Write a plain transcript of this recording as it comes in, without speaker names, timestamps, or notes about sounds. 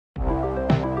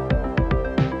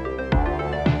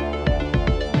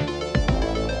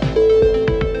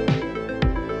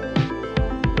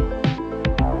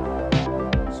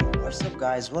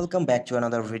guys, welcome back to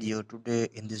another video. Today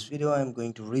in this video I am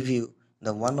going to review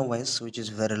the One OS, which is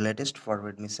very latest for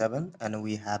Redmi 7, and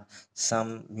we have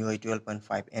some MIUI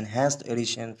 12.5 enhanced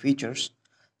edition features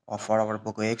for our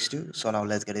Poco X2. So now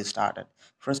let's get it started.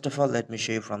 First of all, let me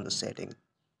show you from the setting.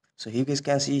 So you guys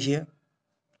can see here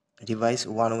device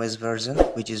One OS version,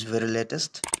 which is very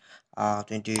latest,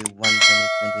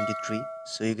 21.23.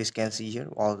 So you guys can see here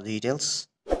all the details,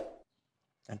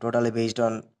 and totally based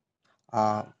on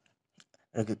uh,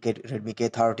 Redmi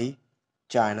K30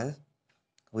 China,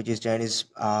 which is Chinese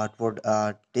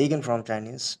taken from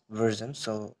Chinese version.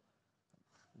 So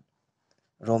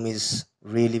ROM is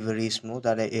really very smooth,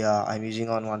 that I'm using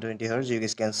on 120 Hz. You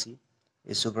guys can see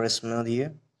it's super smooth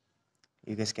here.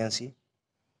 You guys can see,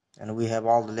 and we have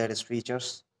all the latest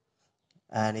features.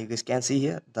 And you guys can see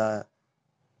here the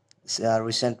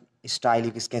recent style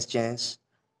you guys can change,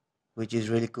 which is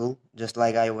really cool, just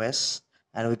like iOS.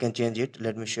 And we can change it.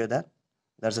 Let me show that.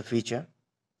 That's a feature.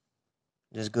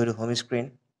 Just go to home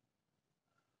screen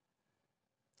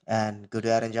and go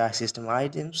to arrange our system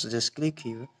items. So just click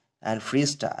here and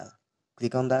freestyle,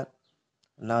 click on that.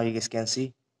 Now you guys can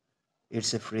see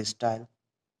it's a freestyle.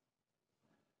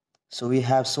 So we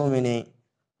have so many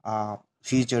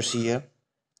features here.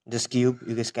 This cube,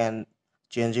 you guys can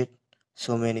change it.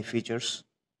 So many features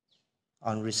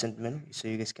on recent menu. So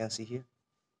you guys can see here,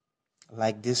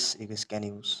 like this you guys can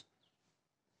use.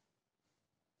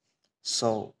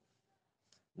 So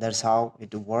that's how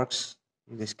it works.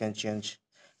 You guys can change.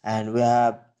 And we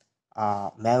have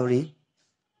memory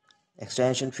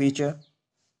extension feature,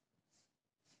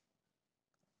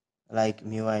 like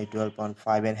MIUI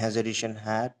 12.5 enhanced edition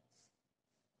had.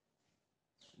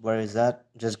 Where is that?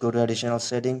 Just go to additional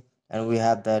setting, and we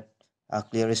have that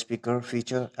clear speaker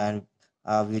feature and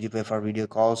video play for video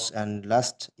calls. And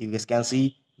last, you guys can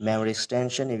see memory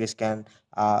extension. You guys can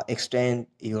extend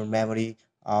your memory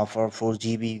for 4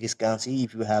 GB. You guys can see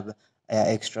if you have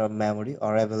extra memory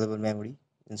or available memory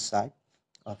inside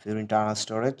of your internal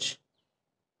storage.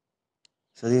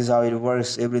 So this is how it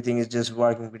works. Everything is just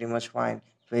working pretty much fine.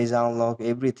 Face unlock,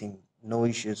 everything, no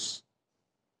issues.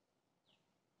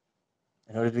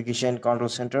 Notification control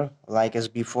center, like as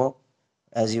before.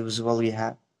 As usual, we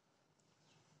have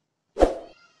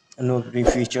no new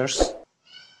features.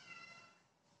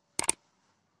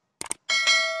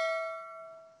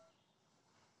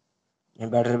 And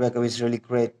battery backup is really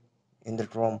great in the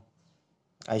ROM,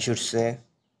 I should say.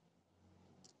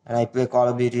 And I play Call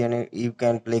of Duty, and you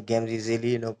can play games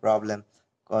easily, no problem.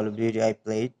 Call of Duty I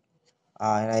played,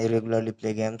 and I regularly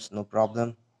play games, no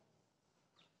problem.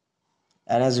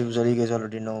 And as usual, you guys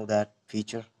already know that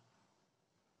feature.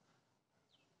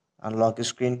 Unlock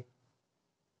screen.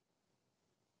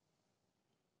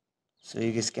 So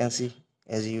you guys can see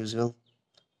as usual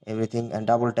everything, and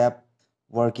double tap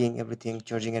working, everything,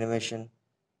 charging animation,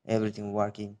 everything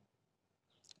working.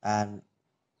 And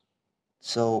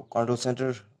so control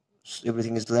center,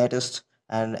 everything is latest,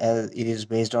 and it is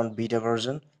based on beta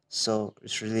version, so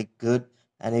it's really good.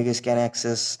 And you guys can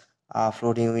access a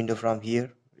floating window from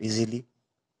here easily.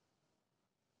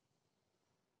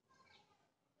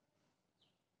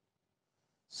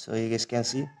 So you guys can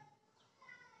see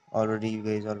already, you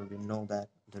guys already know that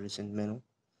the recent menu.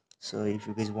 So if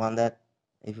you guys want that,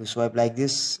 if you swipe like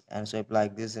this and swipe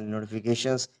like this in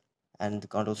notifications and the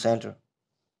control center,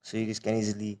 so you guys can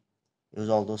easily use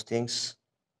all those things.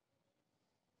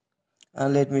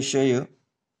 And let me show you.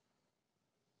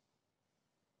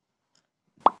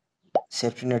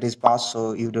 Safety net is passed,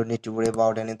 so you don't need to worry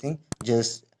about anything.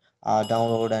 Just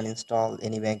download and install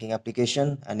any banking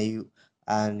application, and you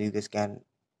guys can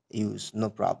use,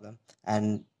 no problem.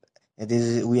 And this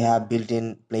is, we have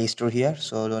built-in Play Store here,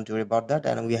 so don't worry about that.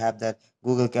 And we have that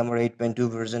Google Camera 8.2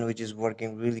 version, which is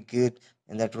working really good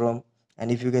in that room.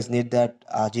 And if you guys need that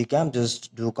Gcam,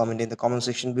 just do comment in the comment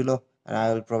section below, and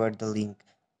I will provide the link.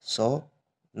 So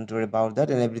don't worry about that,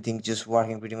 and everything just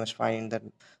working pretty much fine in that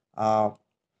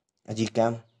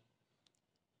Gcam,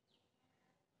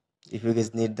 if you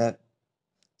guys need that.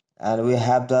 And we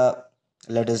have the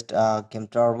latest game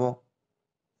turbo.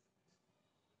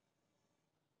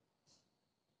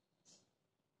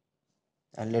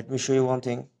 And let me show you one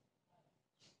thing.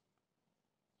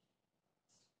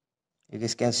 You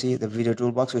guys can see the video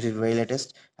toolbox, which is very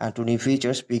latest, and two new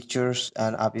features, pictures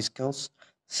and app skills.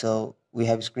 So we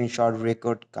have screenshot,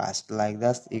 record, cast, like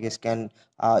that. You guys can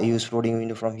use floating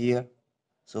window from here,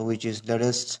 so which is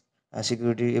latest. And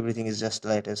security, everything is just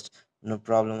latest, no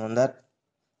problem on that.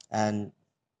 And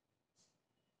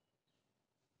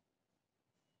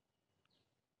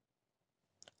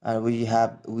we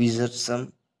have wizard,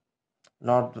 some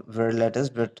not very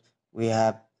latest, but we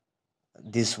have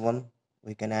this one,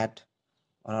 we can add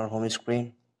on our home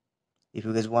screen. If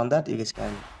you guys want that, you guys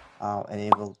can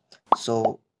enable.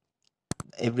 So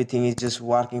everything is just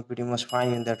working pretty much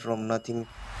fine in that room. Nothing,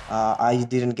 I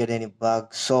didn't get any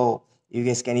bug, so you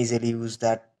guys can easily use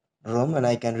that room, and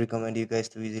I can recommend you guys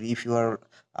to easily, if you are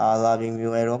loving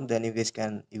MIUI ROM, then you guys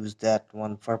can use that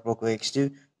one for Poco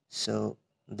X2. So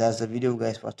that's the video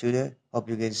guys for today. Hope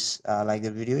you guys like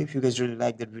the video. If you guys really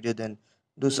like that video, then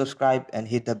do subscribe and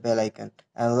hit the bell icon.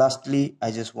 And lastly,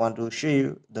 I just want to show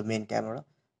you the main camera,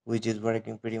 which is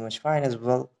working pretty much fine as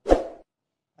well.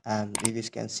 And you guys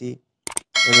can see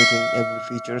everything, every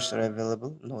features are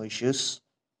available, no issues,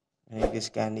 and you guys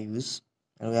can use.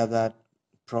 And we have that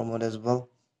pro mode as well.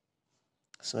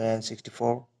 So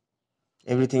N64,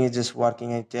 everything is just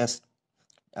working. I just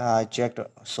checked,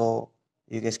 so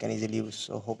you guys can easily use.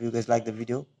 So hope you guys like the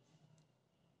video.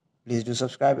 Please do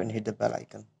subscribe and hit the bell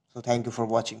icon. So thank you for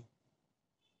watching.